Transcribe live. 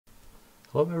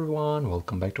Hello everyone,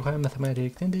 welcome back to Higher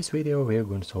Mathematics. In this video we are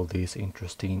going to solve this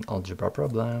interesting algebra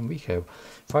problem. We have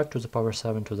 5 to the power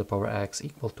 7 to the power x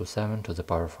equal to 7 to the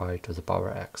power 5 to the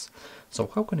power x. So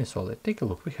how can I solve it? Take a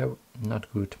look. We have not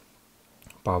good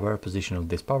power position of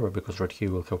this power, because right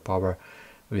here we'll have power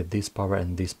with this power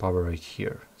and this power right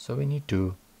here. So we need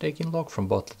to take in log from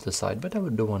both of the side, but I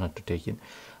don't want to take in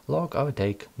log, I will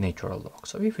take natural log.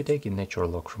 So if we take in natural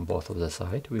log from both of the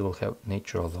side, we will have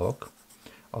natural log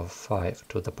of 5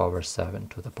 to the power 7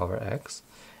 to the power x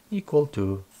equal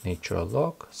to natural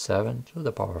log 7 to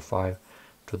the power 5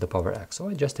 to the power x. So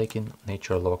I just take in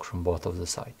natural log from both of the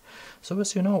side. So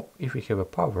as you know, if we have a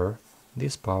power,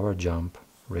 this power jump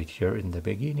right here in the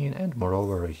beginning, and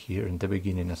moreover right here in the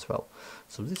beginning as well.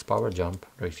 So this power jump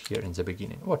right here in the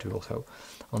beginning. What we will have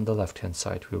on the left hand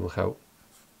side, we will have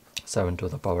 7 to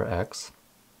the power x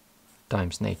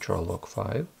times natural log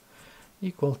 5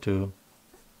 equal to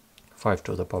 5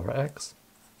 to the power x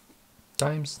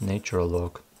times natural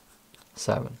log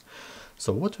 7.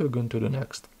 So what we're going to do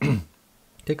next?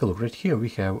 Take a look. Right here we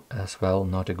have as well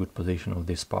not a good position of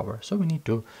this power, so we need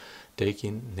to take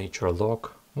in natural log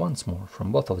once more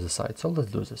from both of the sides. So let's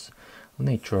do this.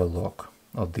 Natural log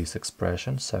of this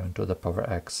expression 7 to the power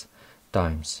x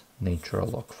times natural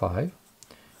log 5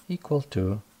 equal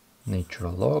to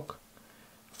natural log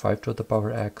 5 to the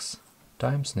power x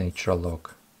times natural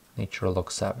log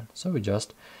 7. So we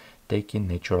just take in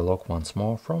natural log once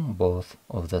more from both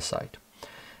of the side.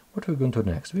 What we're going to do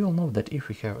next? We all know that if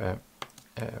we have a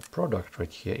product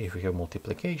right here, if we have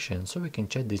multiplication, so we can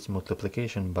check this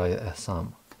multiplication by a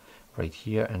sum right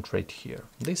here and right here.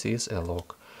 This is a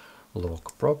log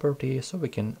property, so we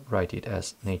can write it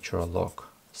as natural log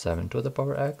 7 to the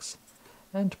power x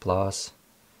and plus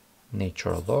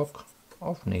natural log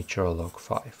of natural log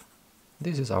 5.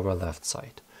 This is our left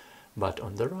side. But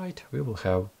on the right we will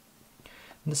have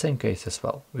the same case as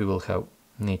well. We will have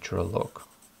natural log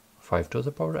 5 to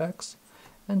the power x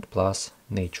and plus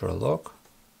natural log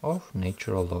of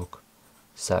natural log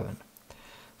 7.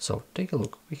 So take a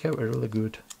look. We have a really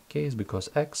good case because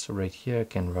x right here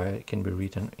can be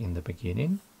written in the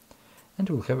beginning, and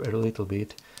we'll have a little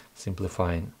bit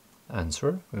simplifying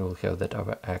answer. We will have that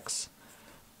our x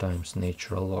times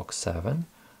natural log 7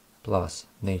 plus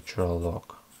natural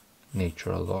log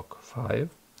 5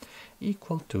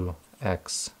 equal to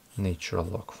x natural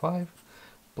log 5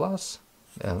 plus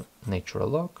natural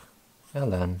log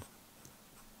ln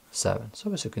 7.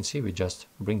 So as you can see, we just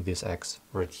bring this x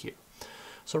right here.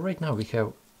 So right now we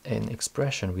have an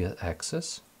expression with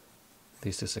x's.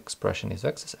 This expression is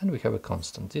x's, and we have a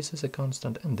constant. This is a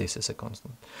constant and this is a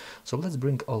constant. So let's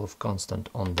bring all of constant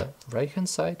on the right hand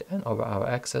side and over our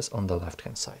x's on the left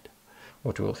hand side.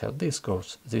 What we will have, this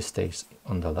stays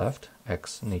on the left,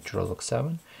 x natural log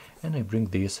 7, and I bring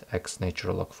this x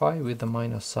natural log 5 with the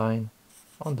minus sign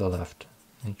on the left,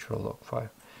 natural log 5,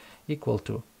 equal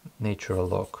to natural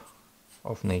log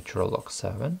of natural log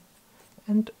 7,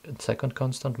 and second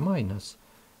constant minus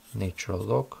natural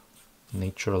log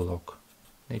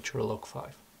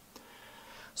 5.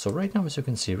 So right now, as you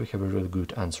can see, we have a really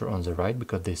good answer on the right,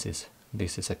 because this is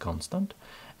a constant,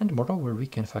 and moreover we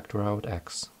can factor out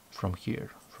x from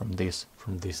here, from this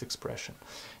expression.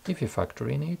 If you factor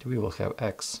in it, we will have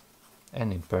x,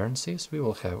 and in parentheses we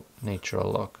will have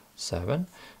natural log 7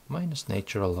 minus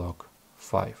natural log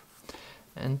 5.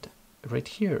 And right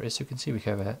here, as you can see, we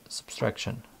have a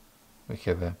subtraction. We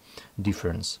have a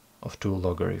difference of two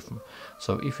logarithms.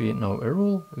 So if we know a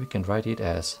rule, we can write it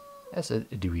as a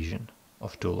division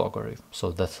of two logarithms.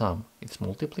 So the sum is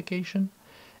multiplication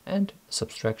and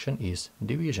subtraction is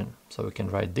division. So we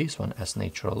can write this one as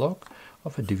natural log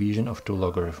of a division of two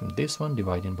logarithms. This one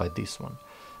divided by this one.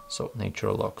 So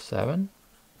natural log 7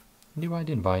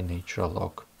 divided by natural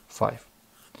log 5.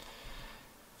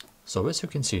 So as you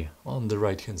can see, on the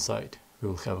right hand side we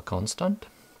will have a constant,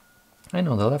 and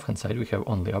on the left hand side we have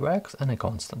only our x and a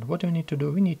constant. What we need to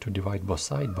do? We need to divide both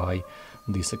sides by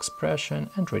this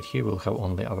expression, and right here we'll have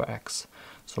only our x.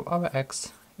 So our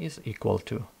x is equal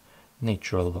to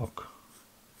natural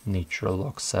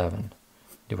log 7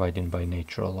 divided by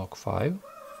natural log 5,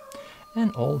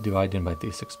 and all divided by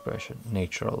this expression,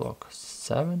 natural log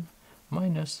 7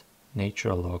 minus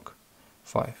natural log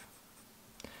 5.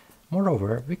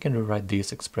 Moreover, we can rewrite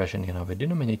this expression in our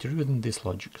denominator using this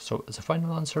logic. So the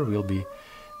final answer will be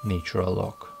natural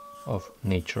log of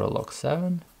natural log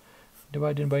 7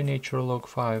 divided by natural log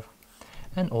 5,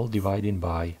 and all divided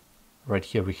by, right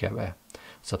here we have a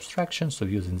subtraction, so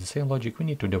using the same logic we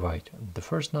need to divide the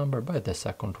first number by the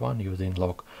second one using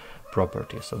log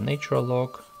property. So natural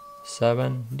log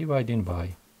 7 divided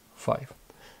by 5.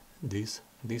 This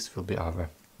will be our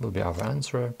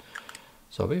answer.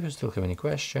 So if you still have any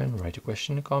question, write a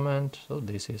question in the comment. So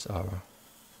this is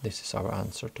our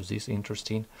answer to this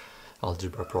interesting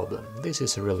algebra problem. This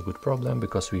is a really good problem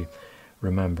because we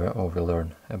remember or we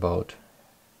learn about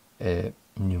a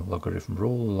new logarithm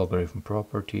rule, logarithm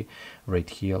property, right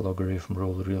here logarithm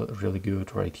rule, really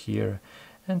good right here,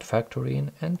 and factoring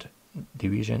and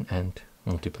division and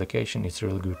multiplication. It's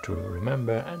really good to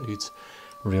remember and it's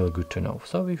really good to know.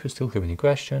 So if you still have any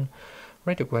question,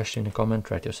 write a question in a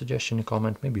comment, write your suggestion in a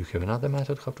comment. Maybe you have another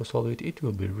method how to solve it. It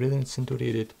will be really interesting to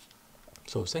read it.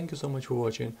 So thank you so much for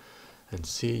watching and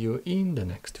see you in the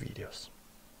next videos.